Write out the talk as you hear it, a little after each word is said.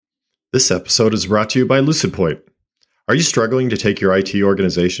This episode is brought to you by LucidPoint. Are you struggling to take your IT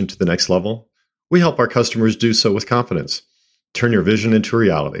organization to the next level? We help our customers do so with confidence. Turn your vision into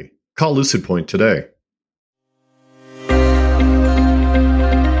reality. Call LucidPoint today.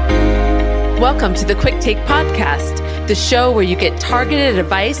 Welcome to the Quick Take Podcast, the show where you get targeted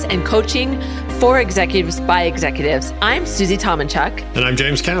advice and coaching for executives by executives. I'm Susie Tomanchuk. And I'm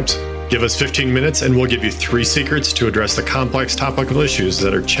James Camps. Give us 15 minutes and we'll give you 3 secrets to address the complex topical issues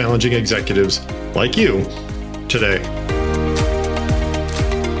that are challenging executives like you today.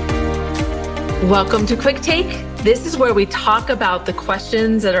 Welcome to Quick Take. This is where we talk about the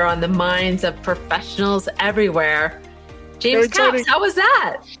questions that are on the minds of professionals everywhere. James Camps, how was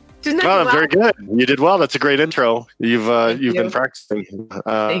that? Well, very good. You did well. That's a great intro. You've been practicing.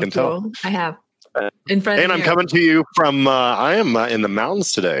 Thank you. I have. In front and I'm coming to you from. I am in the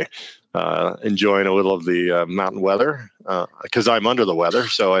mountains today, enjoying a little of the mountain weather because I'm under the weather.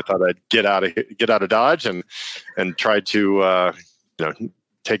 So I thought I'd get out of Dodge and try to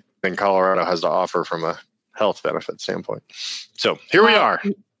take what Colorado has to offer from a health benefit standpoint. So here we are.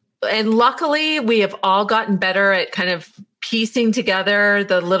 And luckily, we have all gotten better at kind of piecing together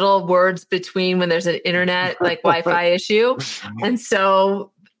the little words between when there's an internet like Wi-Fi issue. And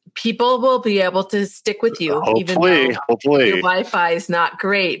so people will be able to stick with you. Hopefully. Your Wi-Fi is not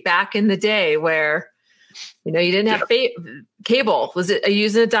great. Back in the day where, you didn't have cable. Are you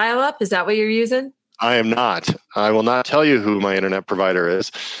using a dial-up? Is that what you're using? I am not. I will not tell you who my internet provider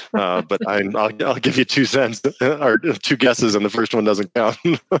is, but I'll give you 2 cents or 2 guesses, and the first one doesn't count.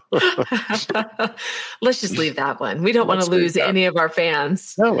 Let's just leave that one. We don't want to lose any of our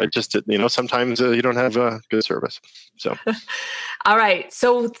fans. No, it just sometimes you don't have good service. So, all right.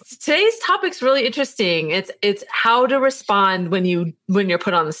 So today's topic's really interesting. It's how to respond when you're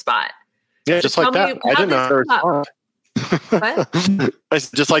put on the spot. Yeah, so just like that. I didn't know how to respond. What?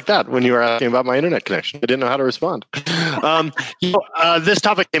 Just like that when you were asking about my internet connection. I didn't know how to respond. This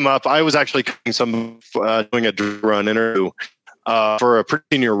topic came up. I was actually doing a run interview for a pretty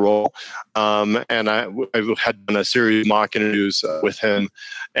senior role, and I had done a series of mock interviews with him,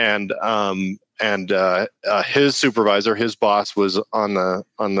 and his supervisor, his boss, was on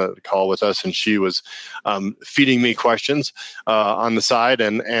the call with us, and she was feeding me questions on the side,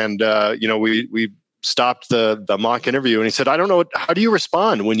 and we stopped the mock interview, and he said, I don't know, how do you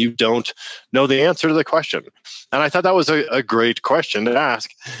respond when you don't know the answer to the question? And I thought that was a great question to ask.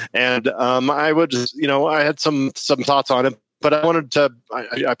 And I had some thoughts on it, but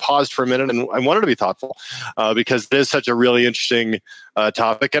I paused for a minute and I wanted to be thoughtful because it is such a really interesting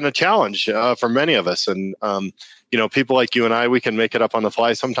topic and a challenge for many of us. And, people like you and I, we can make it up on the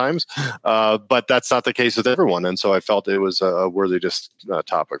fly sometimes, but that's not the case with everyone. And so I felt it was a worthy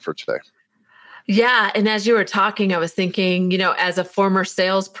topic for today. Yeah. And as you were talking, I was thinking, as a former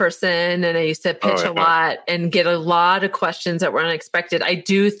salesperson, and I used to pitch a lot and get a lot of questions that were unexpected. I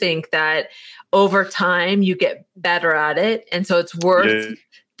do think that over time you get better at it. And so it's worth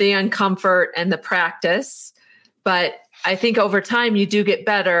the uncomfort and the practice. But I think over time you do get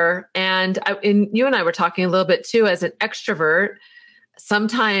better. And you and I were talking a little bit too, as an extrovert,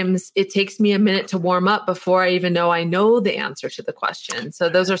 sometimes it takes me a minute to warm up before I even know I know the answer to the question. So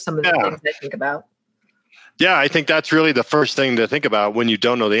those are some of the things I think about. Yeah, I think that's really the first thing to think about when you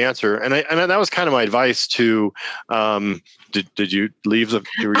don't know the answer. And that was kind of my advice to, did you leave the...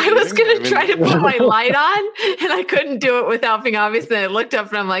 I was going to try to put my light on and I couldn't do it without being obvious. Then I looked up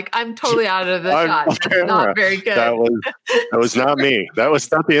and I'm like, I'm totally out of the shot. That's not very good. That was not me. That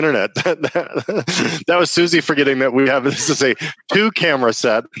was not the internet. That was Susie forgetting that we have, this is a 2-camera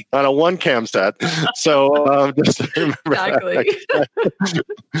set, not a 1-cam set. So just remember exactly.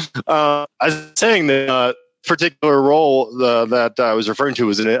 I was saying that particular role that I was referring to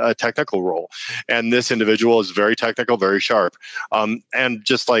was a technical role, and this individual is very technical, very sharp, and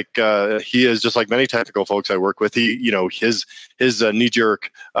just like he is, just like many technical folks I work with, his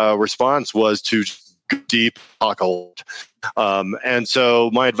knee-jerk response was to go deep, talk a lot. And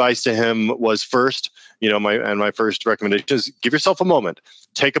so my advice to him was first, my first recommendation is give yourself a moment,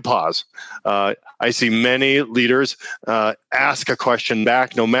 take a pause. I see many leaders ask a question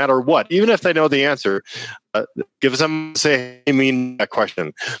back, no matter what, even if they know the answer. Give them, say, I mean that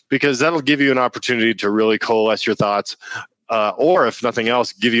question, because that'll give you an opportunity to really coalesce your thoughts, or if nothing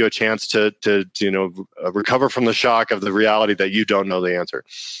else, give you a chance to recover from the shock of the reality that you don't know the answer.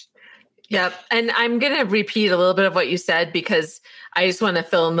 Yep. And I'm going to repeat a little bit of what you said because I just want to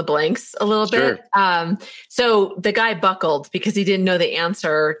fill in the blanks a little bit. So the guy buckled because he didn't know the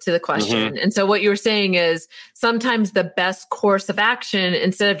answer to the question. And so what you were saying is sometimes the best course of action,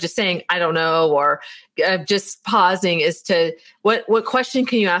 instead of just saying, I don't know, or just pausing, is to what question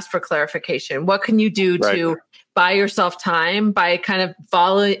can you ask for clarification? What can you do to buy yourself time by kind of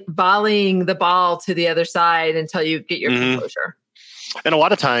volleying the ball to the other side until you get your composure? And a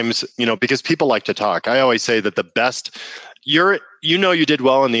lot of times, because people like to talk, I always say that the best, you did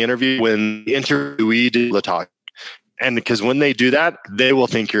well in the interview when the interviewee did the talk. And because when they do that, they will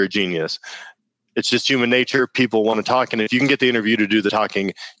think you're a genius. It's just human nature. People want to talk. And if you can get the interview to do the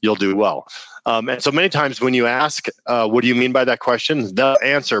talking, you'll do well. And so many times when you ask, what do you mean by that question? They'll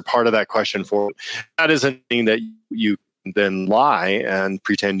answer part of that question for you. That doesn't mean that you then lie and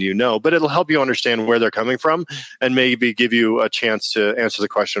pretend but it'll help you understand where they're coming from and maybe give you a chance to answer the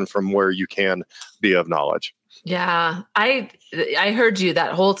question from where you can be of knowledge. Yeah, I heard you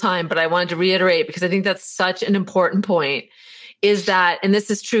that whole time, but I wanted to reiterate because I think that's such an important point, is that, and this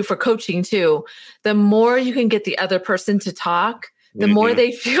is true for coaching too, the more you can get the other person to talk, the more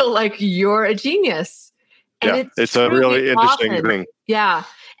they feel like you're a genius. And it's a really interesting thing. Yeah.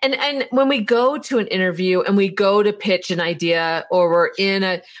 And when we go to an interview and we go to pitch an idea, or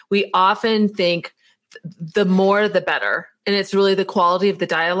we often think the more the better. And it's really the quality of the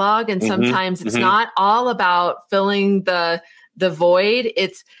dialogue. And sometimes it's not all about filling the void.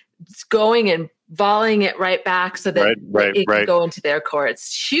 It's going and volleying it right back so that it can go into their core.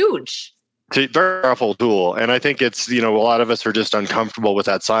 It's huge. It's a very powerful tool. And I think it's, a lot of us are just uncomfortable with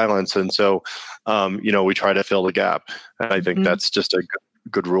that silence. And so, we try to fill the gap. And I think that's just a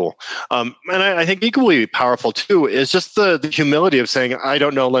good rule. And I think equally powerful too is just the humility of saying, I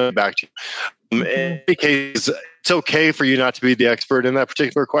don't know, let me back to you. In any case, it's okay for you not to be the expert in that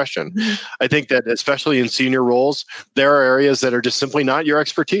particular question. I think that especially in senior roles, there are areas that are just simply not your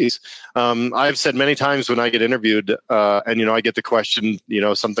expertise. I've said many times when I get interviewed and, I get the question,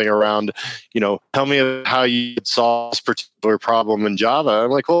 something around, tell me how you solve this particular problem in Java.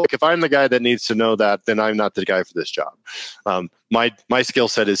 I'm like, well, if I'm the guy that needs to know that, then I'm not the guy for this job. My skill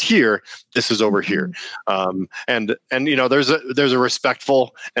set is here. This is over here. And there's a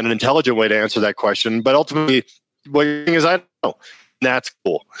respectful and an intelligent way to answer that question. But ultimately, what you're saying is, I don't know. And that's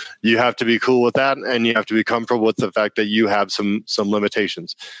cool. You have to be cool with that, and you have to be comfortable with the fact that you have some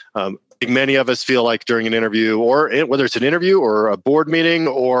limitations. I think many of us feel like during an interview, or whether it's an interview or a board meeting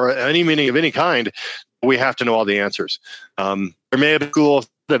or any meeting of any kind, we have to know all the answers. There may have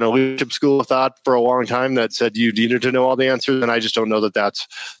been a leadership school of thought for a long time that said you needed to know all the answers, and I just don't know that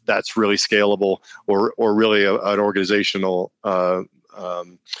that's really scalable or really an organizational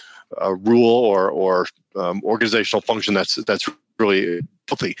rule or organizational function that's really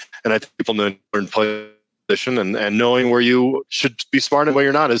healthy. And I think people know in position and knowing where you should be smart and where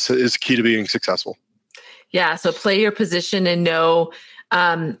you're not is key to being successful. Yeah. So play your position and know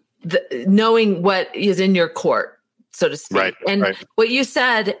knowing what is in your court, so to speak. Right, and what you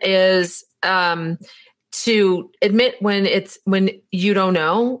said is to admit when you don't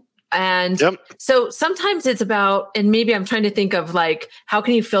know. And so sometimes it's about, and maybe I'm trying to think of like, how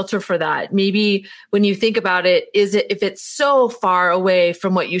can you filter for that? Maybe when you think about it, if it's so far away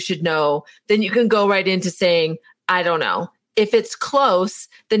from what you should know, then you can go right into saying, I don't know. If it's close,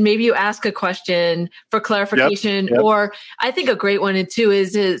 then maybe you ask a question for clarification. Or I think a great one too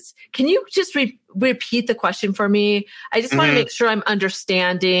is can you just repeat the question for me? I just want to make sure I'm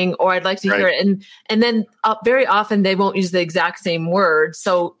understanding, or I'd like to hear it. And then very often they won't use the exact same word.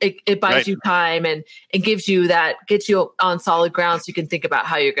 So it buys you time and it gets you on solid ground so you can think about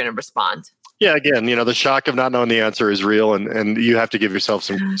how you're going to respond. Yeah, again, the shock of not knowing the answer is real, and you have to give yourself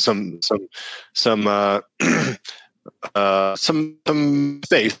some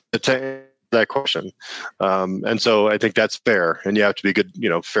space to take that question. And so I think that's fair, and you have to be good,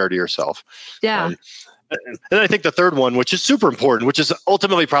 fair to yourself. Yeah. And I think the third one, which is super important, which is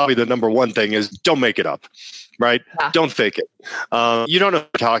ultimately probably the number one thing, is don't make it up, right? Yeah. Don't fake it. You don't know who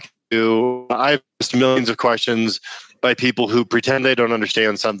to talk to. I've asked millions of questions by people who pretend they don't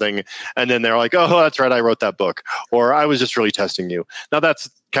understand something, and then they're like, oh, that's right, I wrote that book, or I was just really testing you. Now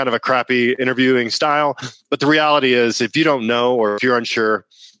that's kind of a crappy interviewing style, but the reality is if you don't know or if you're unsure,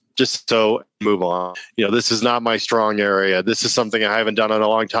 just move on. This is not my strong area. This is something I haven't done in a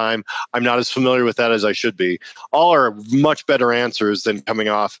long time. I'm not as familiar with that as I should be. All are much better answers than coming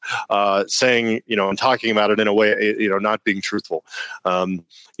off saying, and talking about it in a way, not being truthful.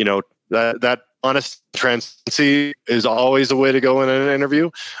 That honest transparency is always a way to go in an interview.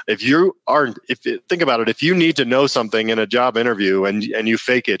 Think about it, if you need to know something in a job interview and you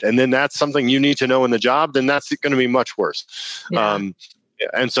fake it, and then that's something you need to know in the job, then that's going to be much worse. Yeah.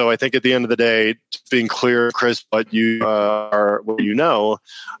 And so I think at the end of the day, being clear, crisp, what you are, what you know,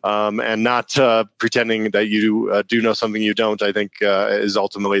 and not pretending that you do know something you don't, I think is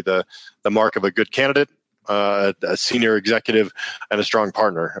ultimately the mark of a good candidate, a senior executive, and a strong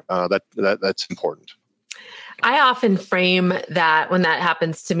partner. That's important. I often frame that when that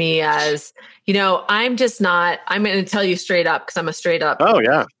happens to me as, I'm going to tell you straight up, because I'm a straight up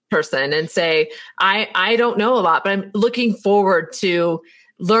person, and say, I don't know a lot, but I'm looking forward to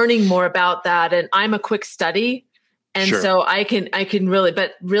learning more about that. And I'm a quick study. And so I can really,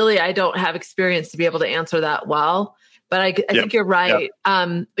 but really I don't have experience to be able to answer that well. But I think you're right.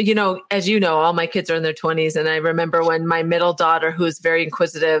 Yep. As you know, all my kids are in their 20s. And I remember when my middle daughter, who's very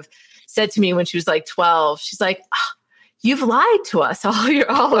inquisitive, said to me when she was like 12, she's like, you've lied to us all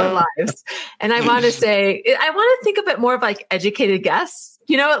our lives. And I want to say, I want to think of it more of like educated guess.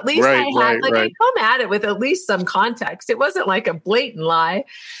 At least I come at it with at least some context. It wasn't like a blatant lie,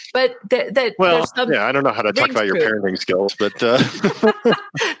 but I don't know how to talk about your parenting skills, but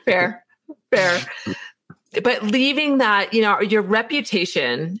fair. But leaving that, your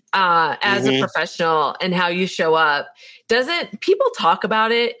reputation as a professional and how you show up, people talk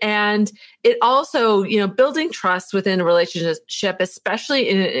about it. And it also, building trust within a relationship, especially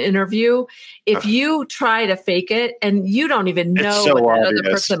in an interview, if you try to fake it and you don't even know what that other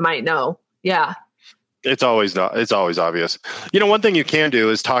person might know. Yeah. It's always obvious. One thing you can do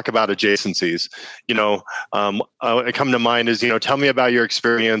is talk about adjacencies. It come to mind is, tell me about your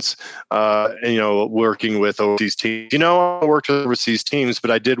experience, working with overseas teams. I worked with overseas teams, but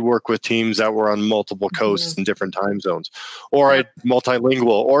I did work with teams that were on multiple coasts in different time zones, or multilingual,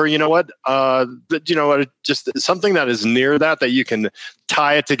 or just something that is near that you can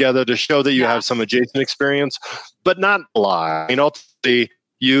tie it together to show that you have some adjacent experience, but not lie. Ultimately,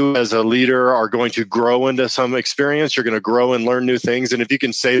 you as a leader are going to grow into some experience. You're going to grow and learn new things. And if you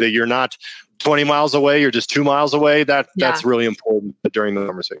can say that you're not 20 miles away, you're just 2 miles away, that's really important during the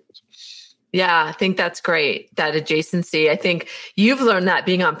conversations. Yeah, I think that's great. That adjacency. I think you've learned that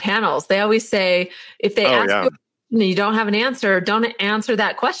being on panels. They always say, if they ask you and you don't have an answer, don't answer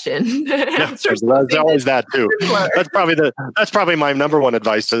that question. There's always that too. That's probably my number one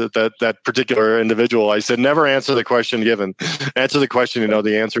advice to that particular individual. I said, never answer the question given. Answer the question you know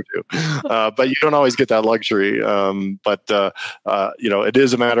the answer to. But you don't always get that luxury. It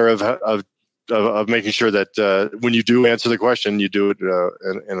is a matter of making sure that when you do answer the question, you do it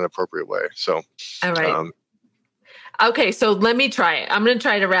in an appropriate way. So, all right. Okay, so let me try it. I'm going to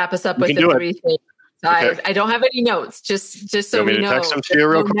try to wrap us up with the 3 things. Okay. I don't have any notes, just so we know.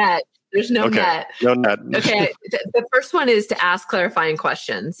 There's no net. No net. Okay. The first one is to ask clarifying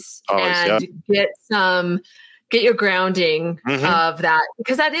questions and get your grounding of that,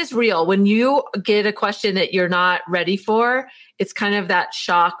 because that is real. When you get a question that you're not ready for, it's kind of that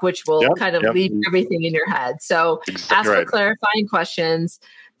shock, which will leave everything in your head. So ask for clarifying questions.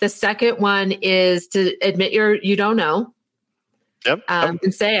 The second one is to admit you don't know.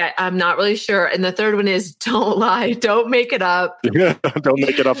 And say, I'm not really sure. And the third one is don't lie. Don't make it up. Don't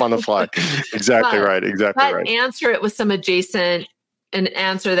make it up on the fly. Exactly right. Answer it with some adjacent, an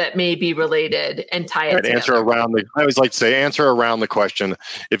answer that may be related, and tie it together. I always like to say, answer around the question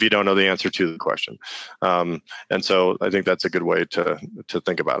if you don't know the answer to the question. And so I think that's a good way to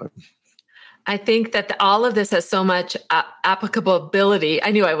think about it. I think that all of this has so much applicability. I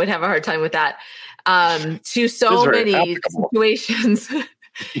knew I would have a hard time with that. To so many situations,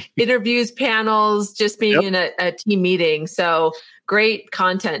 interviews, panels, just being in a team meeting. So great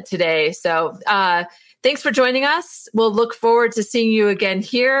content today. So thanks for joining us. We'll look forward to seeing you again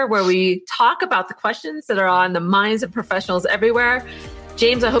here, where we talk about the questions that are on the minds of professionals everywhere.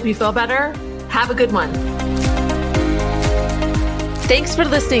 James, I hope you feel better. Have a good one. Thanks for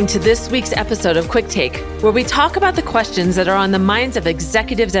listening to this week's episode of Quick Take, where we talk about the questions that are on the minds of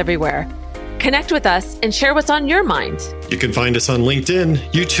executives everywhere. Connect with us and share what's on your mind. You can find us on LinkedIn,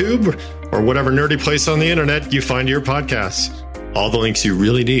 YouTube, or whatever nerdy place on the internet you find your podcasts. All the links you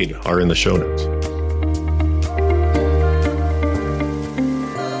really need are in the show notes.